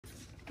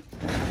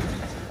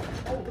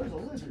Oh, there's a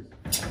lizard.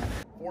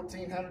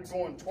 1,400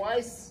 going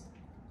twice.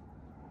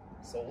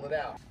 Sold it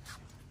out.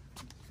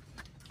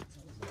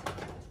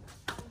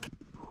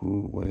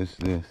 Ooh, what is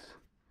this?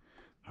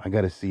 I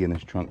gotta see in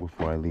this trunk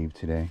before I leave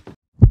today.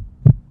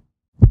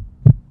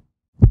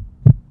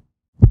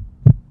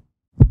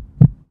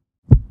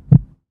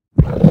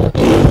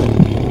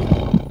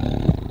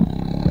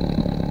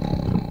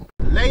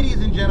 Ladies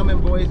and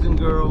gentlemen, boys and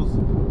girls,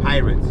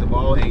 pirates of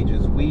all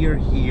ages, we are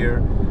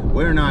here.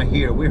 We're not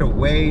here. We're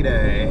way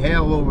to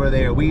hell over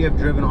there. We have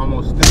driven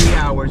almost 3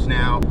 hours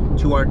now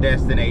to our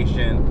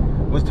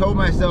destination. Was told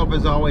myself,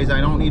 as always, I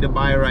don't need to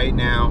buy right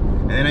now.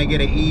 And then I get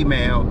an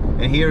email,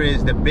 and here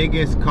is the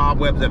biggest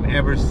cobwebs I've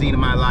ever seen in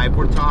my life.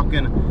 We're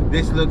talking,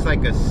 this looks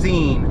like a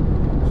scene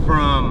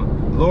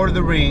from Lord of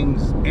the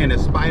Rings, and a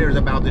spider's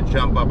about to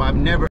jump up. I've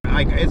never,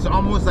 like, it's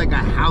almost like a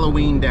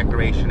Halloween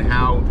decoration,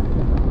 how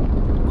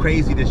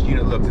crazy this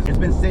unit looks. It's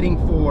been sitting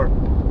for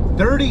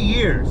 30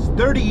 years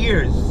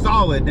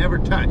solid, never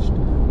touched.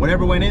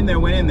 Whatever went in there,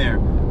 went in there.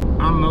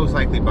 I'm most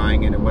likely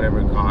buying it at whatever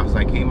it costs.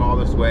 I came all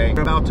this way.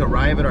 We're about to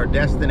arrive at our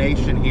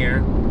destination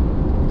here.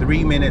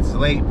 3 minutes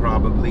late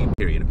probably,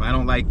 period. If I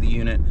don't like the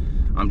unit,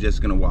 I'm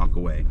just gonna walk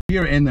away. We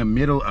are in the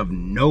middle of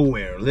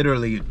nowhere,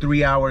 literally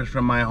 3 hours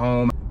from my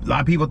home. A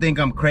lot of people think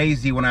I'm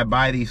crazy when I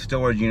buy these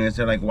storage units.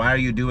 They're like, why are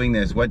you doing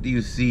this? What do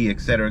you see,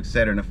 etc.,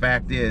 etc. And the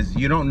fact is,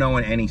 you don't know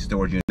in any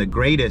storage unit. The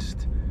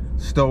greatest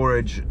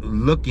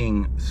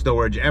looking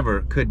storage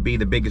ever could be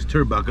the biggest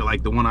turnbuckle,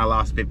 like the one I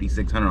lost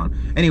 5,600 on.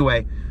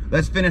 Anyway,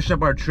 let's finish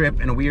up our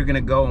trip, and we are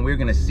gonna go and we're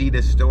gonna see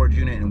this storage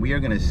unit, and we are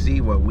gonna see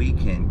what we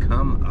can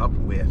come up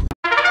with.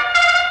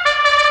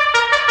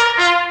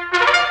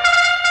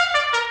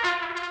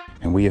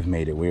 And we have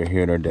made it. We are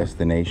here at our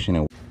destination.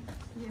 And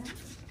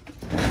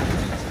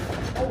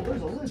Oh,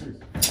 there's a lizard.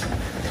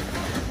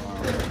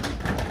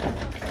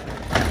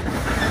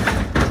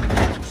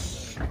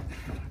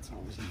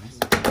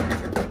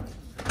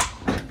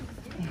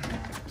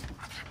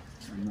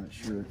 I'm not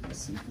sure if I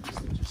see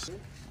this.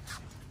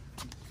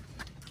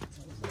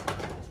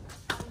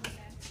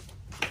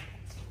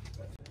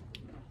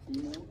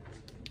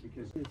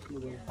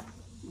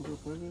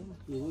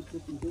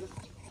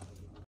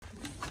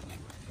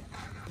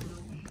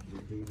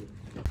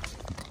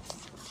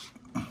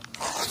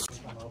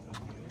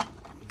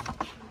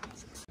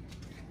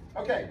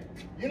 Okay,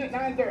 unit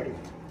 930.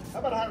 How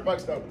about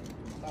 $100 to open?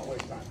 Not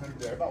waste time. 100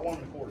 there. About 1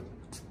 1/4.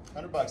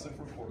 $100. Look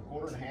for a quarter.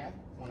 Quarter and a half.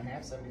 1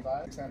 1/2.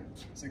 75. 600.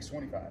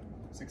 625.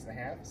 6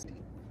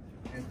 1/2.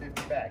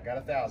 1050 back. Got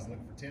 1,000.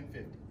 Looking for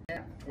 1050.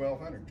 Yeah.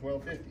 1,200.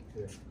 1,250.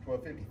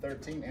 1,250.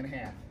 13 and a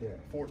half.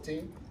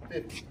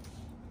 1,450.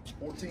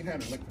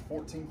 1,400. Look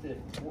for 1,450.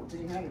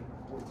 1,400.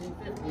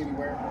 1,450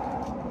 anywhere.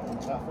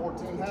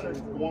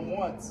 1,400 going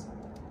once.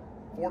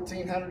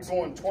 1,400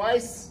 going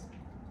twice.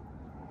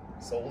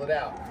 Sold it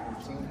out.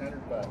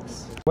 1,400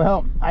 bucks.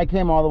 well, I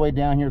came all the way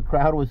down here.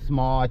 Crowd was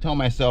small. I told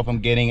myself I'm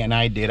getting it, and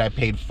I did. I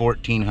paid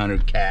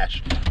 1,400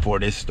 cash for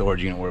this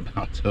storage unit we're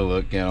about to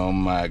look at. Oh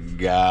my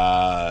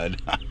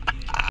God. Look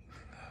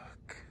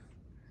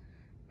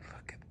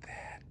at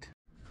that.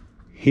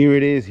 Here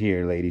it is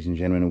here, ladies and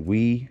gentlemen.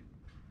 We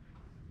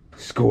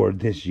scored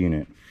this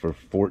unit for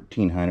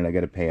 1,400. I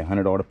got to pay a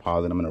 $100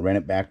 deposit. I'm going to rent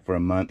it back for a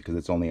month because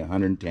it's only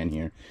 110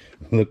 here.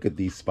 Look at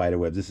these spider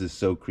webs. This is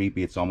so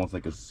creepy. It's almost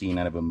like a scene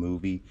out of a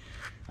movie.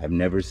 I've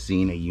never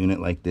seen a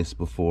unit like this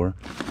before.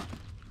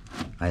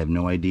 I have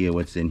no idea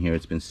what's in here.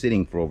 It's been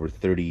sitting for over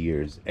 30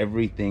 years.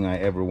 Everything I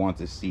ever want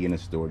to see in a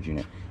storage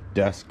unit.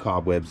 Dust,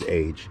 cobwebs,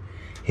 age,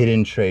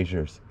 hidden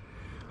treasures.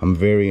 I'm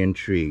very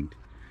intrigued.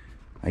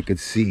 I could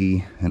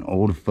see an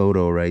old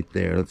photo right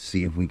there. Let's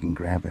see if we can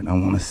grab it. I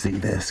want to see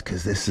this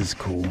because this is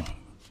cool.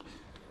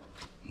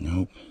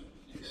 Nope,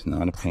 it's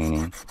not a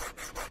painting.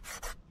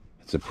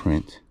 It's a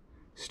print.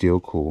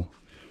 Still cool.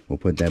 We'll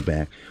put that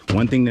back.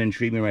 One thing that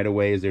intrigued me right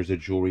away is there's a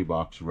jewelry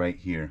box right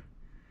here.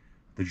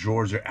 The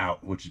drawers are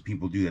out, which is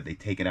people do that. They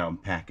take it out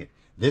and pack it.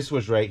 This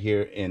was right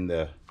here in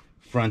the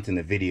front in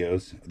the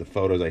videos, the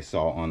photos I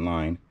saw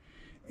online.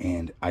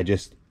 And I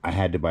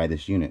had to buy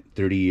this unit.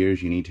 30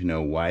 years, you need to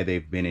know why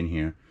they've been in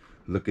here.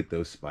 Look at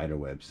those spider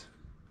webs.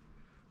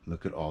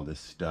 Look at all this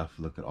stuff.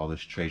 Look at all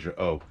this treasure.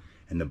 Oh,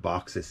 and the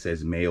box that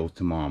says mail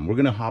to mom. We're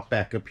gonna hop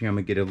back up here. I'm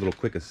gonna get a little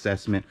quick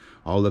assessment.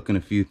 I'll look in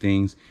a few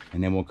things,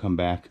 and then we'll come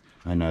back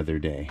another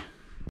day.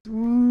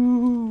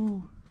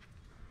 Ooh.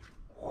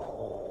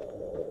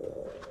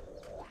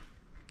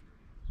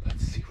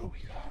 Let's see what we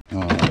got.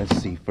 All right, let's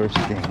see. First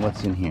thing,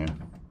 what's in here?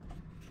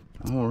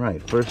 All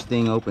right, first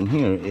thing open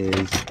here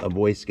is a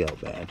Boy Scout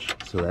badge.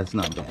 So that's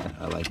not bad.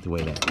 I like the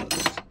way that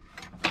looks.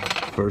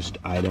 First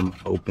item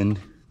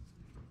opened,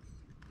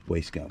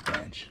 Boy Scout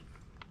badge.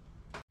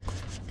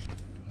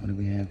 What do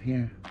we have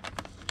here?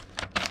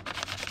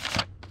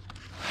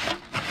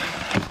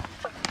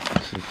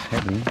 This is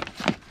heavy.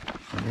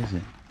 What is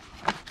it?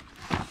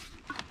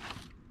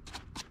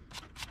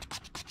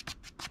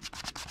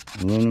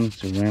 Aluminum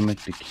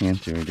ceramic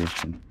decanter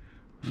edition.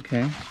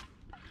 Okay.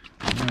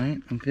 All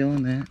right, I'm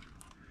feeling that.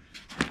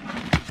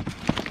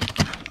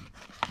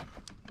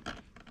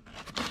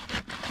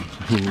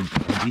 Ooh,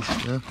 eggy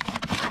stuff.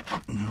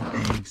 No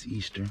eggs,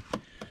 Easter.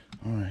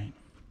 All right.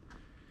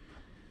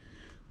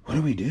 What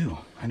do we do?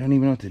 I don't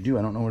even know what to do.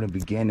 I don't know where to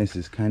begin. This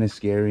is kind of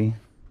scary.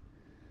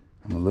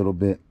 I'm a little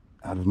bit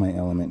out of my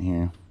element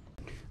here.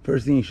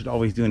 First thing you should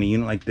always do in a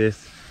unit like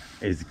this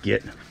is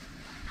get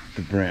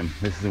the brim.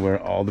 This is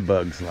where all the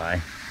bugs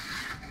lie.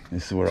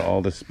 This is where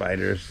all the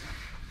spiders.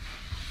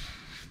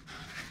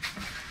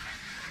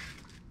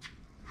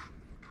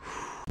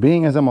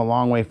 Being as I'm a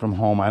long way from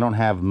home, I don't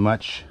have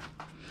much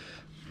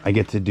I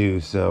get to do.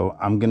 So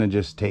I'm gonna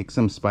just take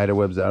some spider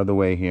webs out of the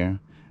way here,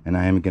 and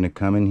I am gonna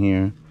come in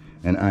here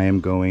and I am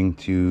going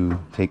to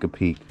take a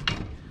peek.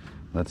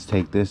 Let's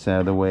take this out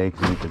of the way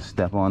because we could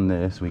step on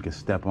this, we could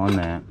step on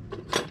that.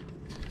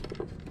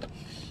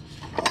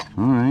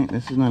 All right,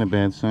 this is not a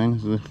bad sign.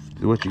 This is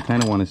what you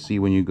kind of want to see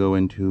when you go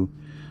into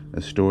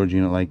a storage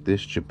unit like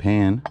this.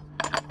 Japan,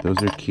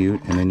 those are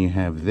cute. And then you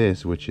have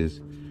this, which is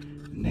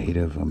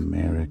Native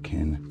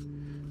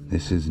American.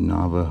 This is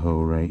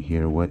Navajo right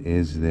here. What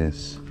is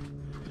this?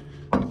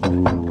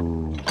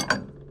 Ooh,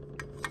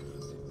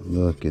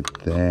 look at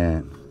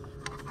that.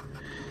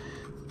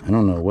 I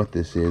don't know what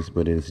this is,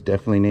 but it's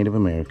definitely Native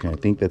American. I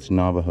think that's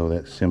Navajo,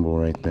 that symbol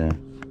right there.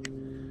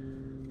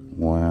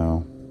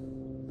 Wow.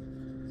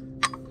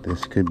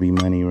 This could be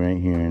money right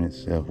here in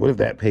itself. What if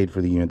that paid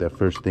for the unit, that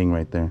first thing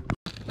right there?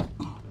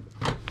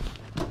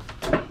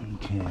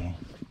 Okay.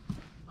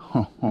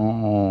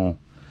 Oh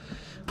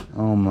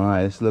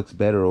my, this looks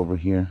better over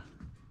here.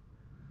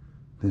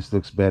 This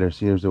looks better.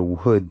 See, there's a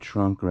wood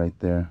trunk right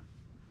there.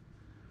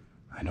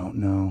 I don't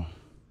know.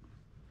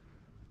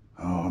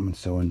 Oh, I'm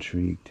so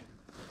intrigued.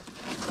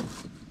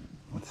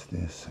 What's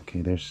this?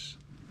 Okay, let's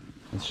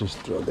just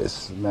throw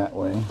this that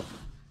way.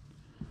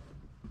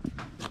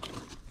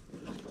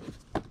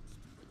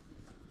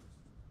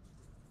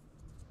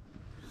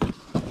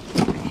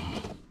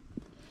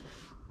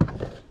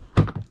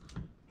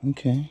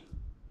 Okay,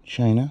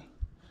 China.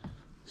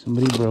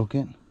 Somebody broke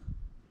it.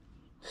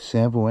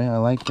 Savoy, I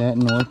like that.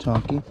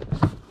 Noritake.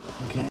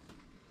 Okay.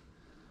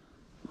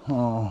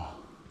 Oh,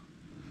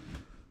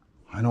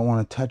 I don't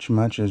want to touch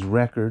much as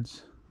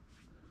records.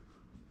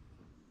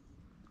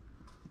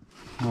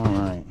 All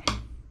right.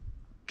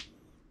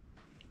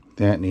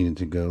 That needed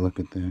to go. Look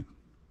at that.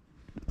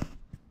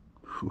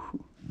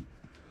 Whew.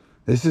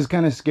 This is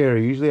kind of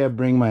scary. Usually I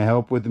bring my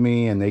help with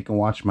me and they can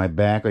watch my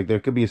back. Like there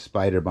could be a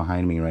spider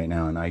behind me right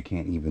now and I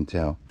can't even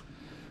tell.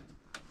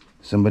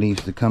 Somebody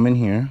used to come in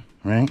here,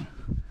 right?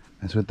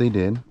 That's what they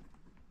did.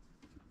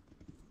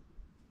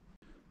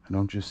 I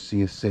don't just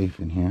see a safe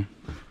in here.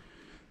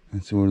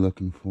 That's what we're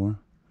looking for.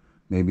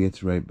 Maybe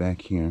it's right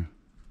back here.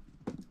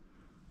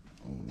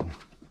 Oh.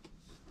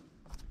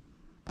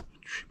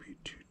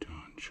 Tribute to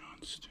Don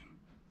Johnston.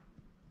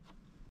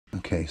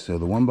 Okay, so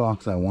the one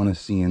box I want to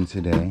see in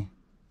today.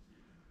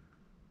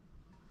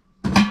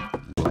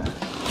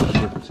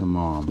 Ship to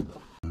mom.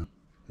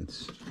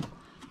 It's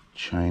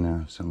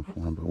China of some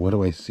form, but what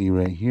do I see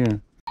right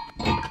here?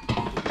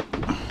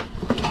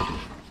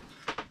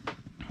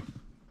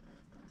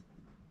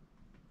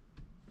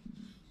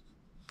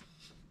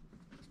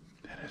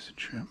 That is a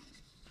trip.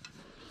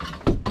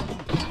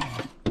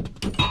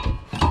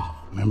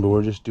 Remember,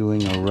 we're just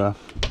doing a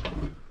rough,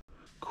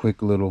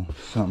 quick little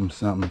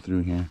something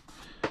through here.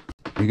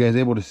 You guys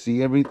able to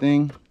see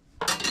everything?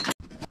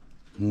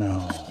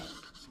 No.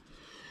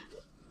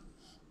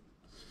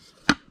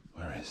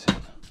 Where is it?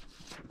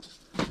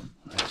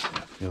 Where is it?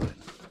 I feel it.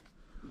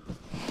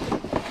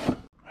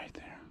 Right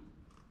there.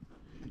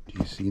 Do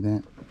you see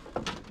that?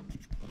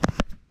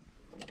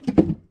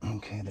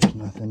 Okay, there's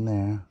nothing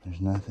there.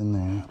 There's nothing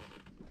there.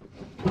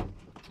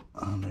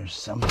 There's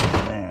something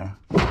there.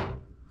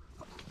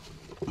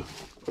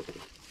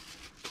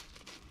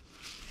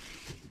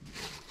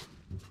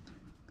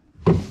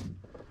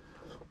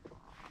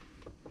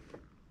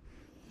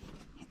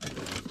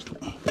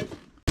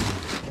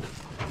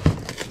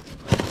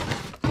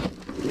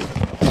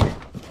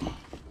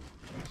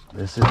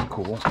 This is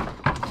cool.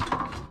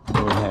 What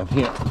do we have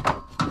here?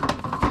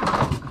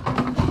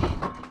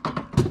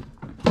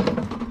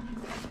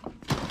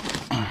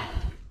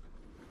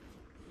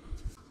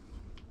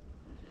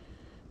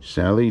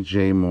 Sally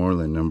J.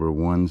 Moreland, number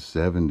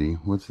 170.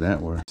 What's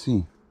that worth? Let's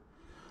see.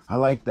 I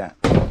like that.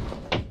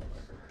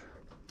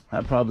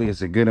 That probably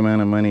is a good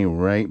amount of money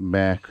right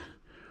back,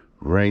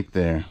 right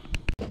there.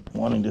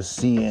 Wanting to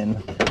see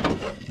in,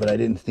 but I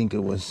didn't think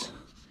it was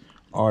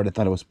art. I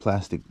thought it was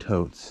plastic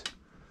totes.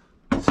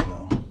 So,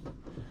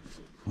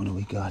 what do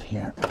we got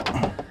here?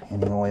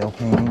 Any oil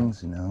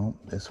paintings? No,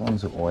 this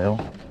one's oil.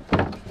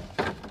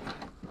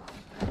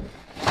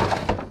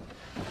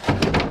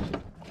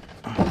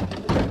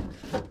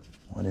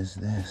 What is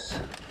this?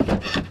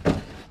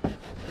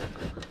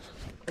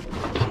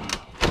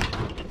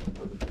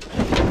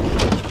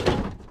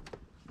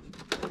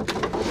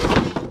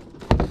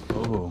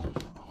 Oh,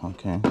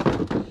 okay.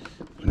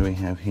 What do we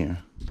have here?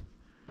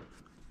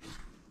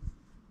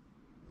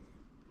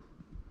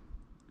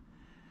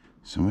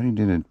 Somebody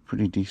did a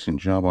pretty decent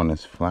job on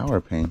this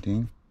flower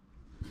painting,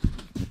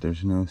 but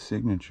there's no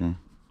signature.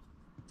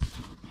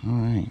 All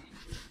right.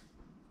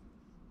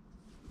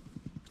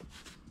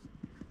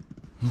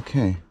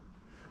 Okay.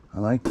 I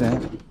like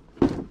that.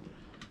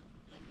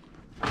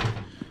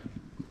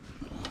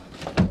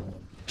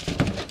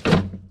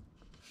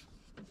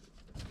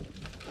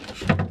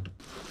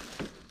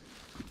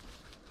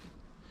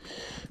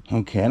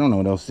 Okay, I don't know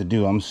what else to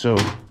do. I'm so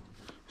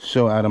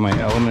out of my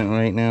element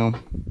right now.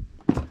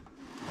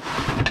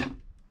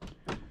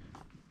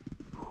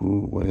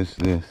 What is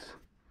this?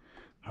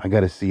 I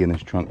gotta see in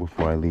this trunk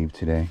before I leave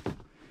today.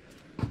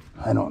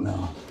 I don't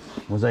know.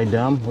 Was I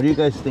dumb? What do you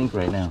guys think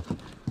right now?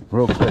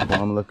 Real quick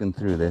while I'm looking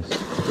through this.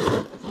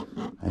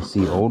 I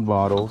see old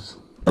bottles.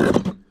 I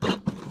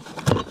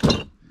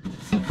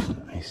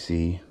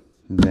see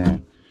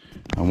that.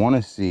 I want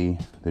to see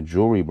the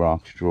jewelry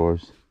box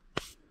drawers.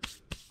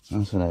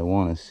 That's what I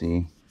want to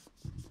see.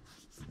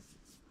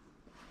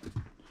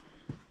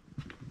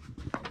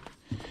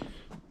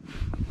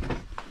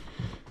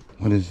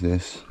 What is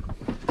this?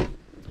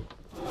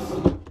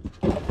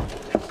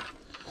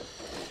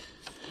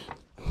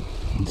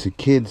 It's a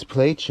kid's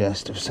play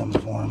chest of some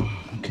form.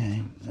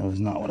 Okay, that was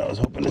not what I was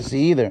hoping to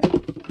see either.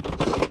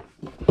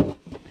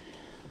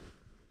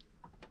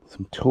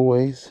 Some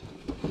toys.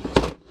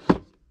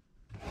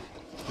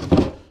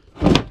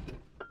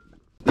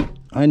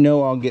 I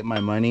know I'll get my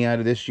money out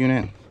of this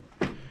unit.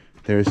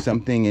 There is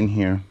something in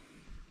here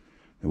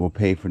that will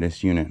pay for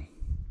this unit.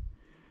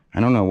 I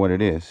don't know what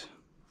it is.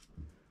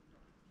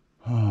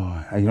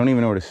 Oh, I don't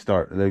even know where to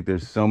start. Like,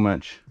 there's so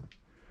much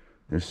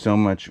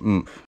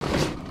oomph.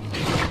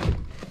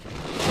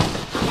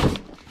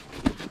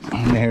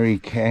 Mary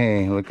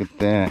Kay, look at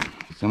that.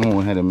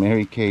 Someone had a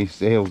Mary Kay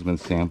salesman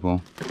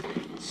sample.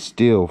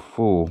 Still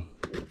full.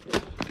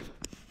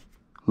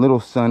 Little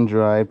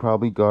sun-dried,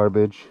 probably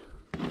garbage.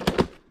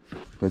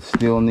 But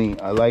still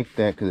neat. I like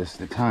that because it's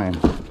the time.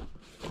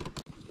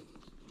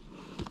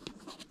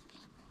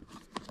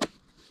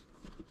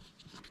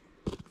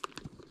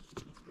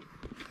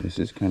 This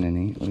is kind of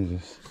neat. What is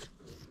this?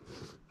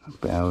 A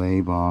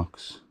ballet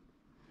box.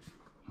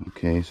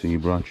 Okay, so you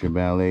brought your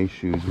ballet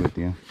shoes with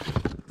you.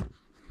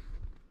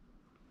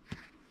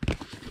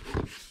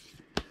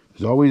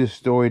 There's always a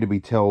story to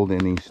be told in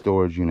these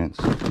storage units.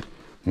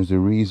 There's a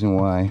reason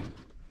why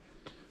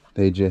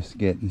they just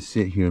get and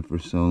sit here for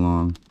so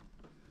long.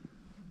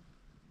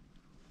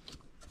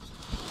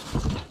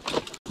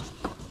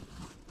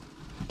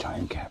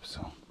 Time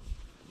capsule.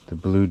 The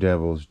Blue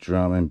Devils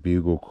Drum and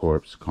Bugle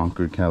Corps,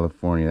 Concord,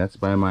 California. That's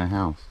by my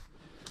house.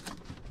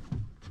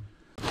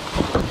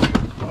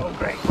 Oh,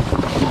 great.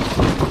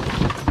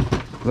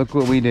 Look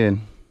what we did.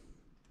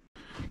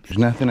 There's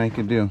nothing I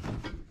could do.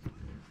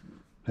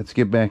 Let's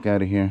get back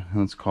out of here.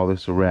 Let's call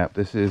this a wrap.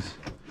 This is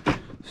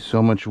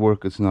so much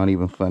work, it's not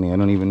even funny. I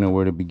don't even know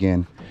where to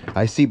begin.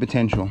 I see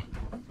potential.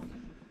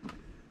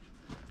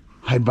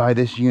 I'd buy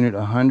this unit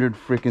 100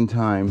 freaking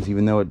times,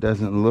 even though it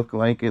doesn't look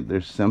like it.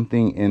 There's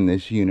something in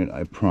this unit,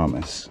 I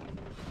promise.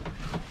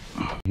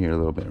 Here a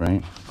little bit,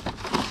 right?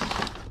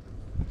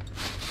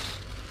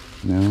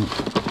 No.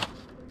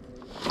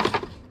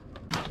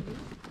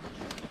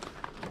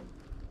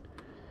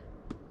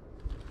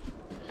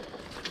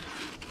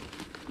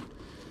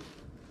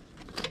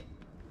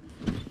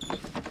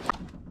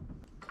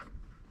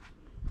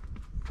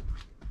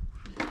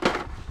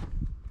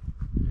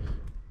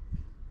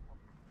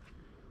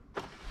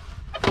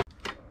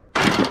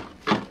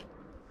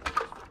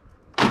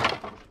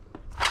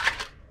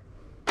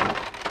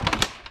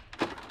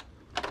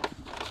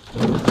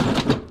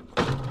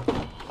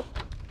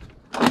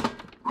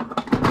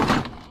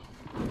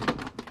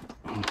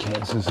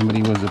 Okay, so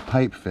somebody was a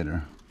pipe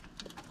fitter.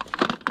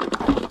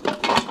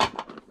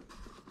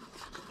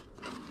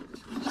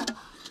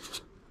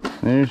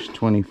 There's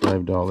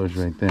 $25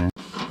 right there.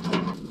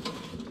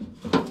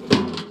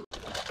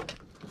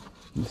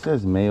 It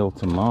says mail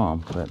to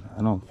mom, but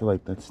I don't feel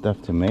like that's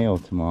stuff to mail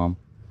to mom.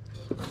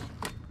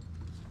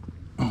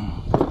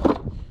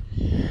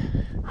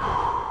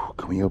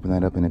 Can we open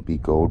that up and it be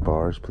gold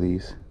bars,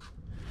 please?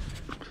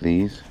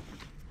 Please?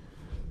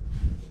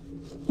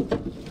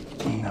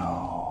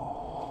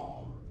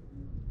 No.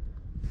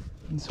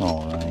 It's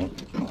alright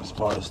as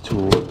far as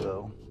tools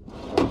go.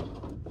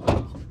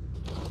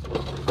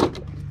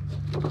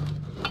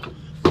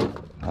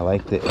 I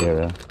like the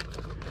era.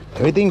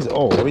 Everything's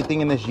old.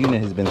 Everything in this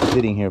unit has been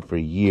sitting here for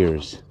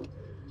years.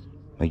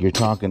 Like, you're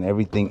talking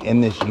everything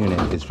in this unit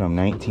is from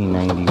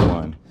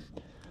 1991.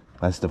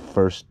 That's the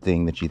first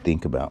thing that you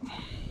think about.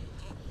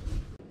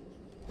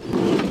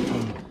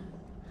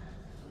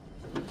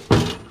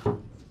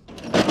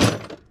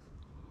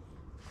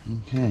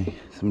 Okay,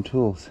 some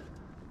tools.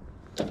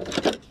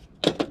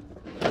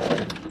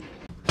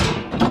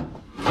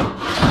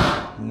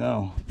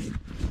 No,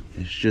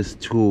 it's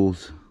just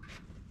tools.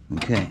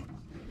 Okay.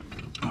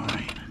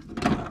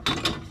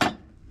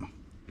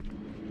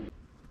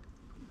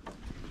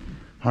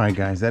 Alright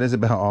guys, that is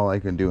about all I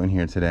can do in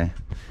here today.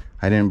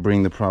 I didn't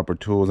bring the proper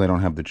tools. I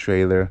don't have the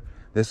trailer.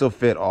 This will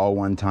fit all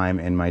one time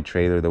in my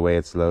trailer. The way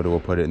it's loaded, we'll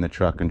put it in the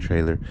truck and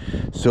trailer.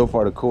 So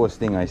far, the coolest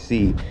thing I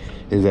see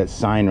is that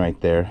sign right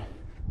there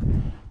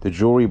The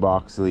jewelry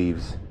box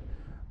leaves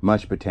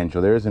much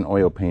potential. There is an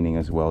oil painting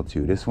as well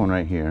too. This one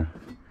right here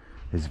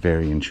is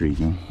very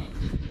intriguing.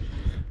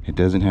 It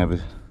doesn't have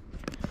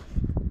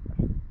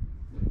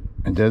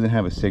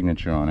a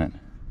signature on it,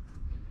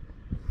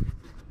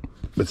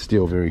 but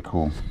still very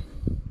cool.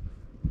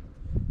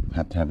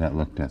 Have to have that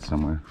looked at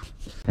somewhere.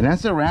 And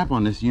that's a wrap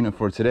on this unit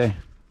for today.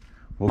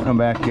 We'll come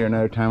back here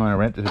another time. I'm gonna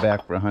rent this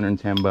back for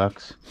 110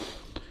 bucks.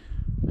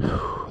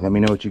 Let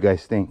me know what you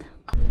guys think.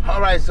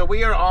 All right, so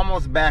we are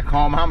almost back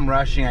home. I'm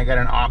rushing. I got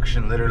an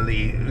auction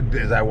literally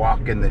as I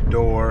walk in the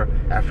door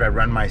after I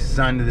run my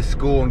son to the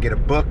school and get a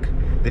book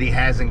that he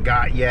hasn't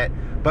got yet.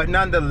 But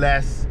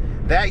nonetheless,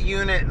 that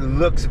unit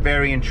looks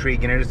very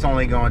intriguing. It's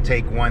only going to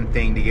take one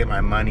thing to get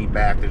my money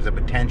back. There's a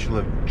potential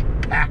of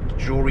packed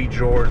jewelry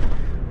drawers.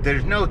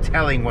 There's no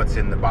telling what's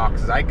in the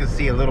boxes. I can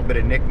see a little bit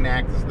of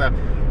knickknacks and stuff.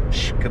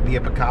 Could be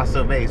a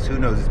Picasso vase, who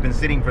knows? It's been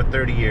sitting for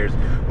 30 years.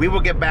 We will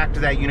get back to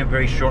that unit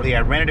very shortly.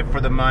 I rented it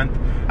for the month.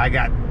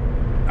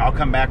 I'll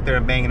come back there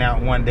and bang it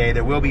out one day.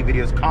 There will be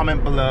videos.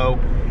 Comment below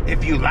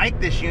if you like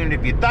this unit,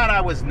 if you thought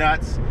I was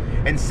nuts,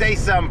 and say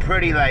something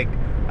pretty like,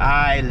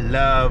 I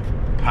love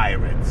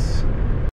pirates.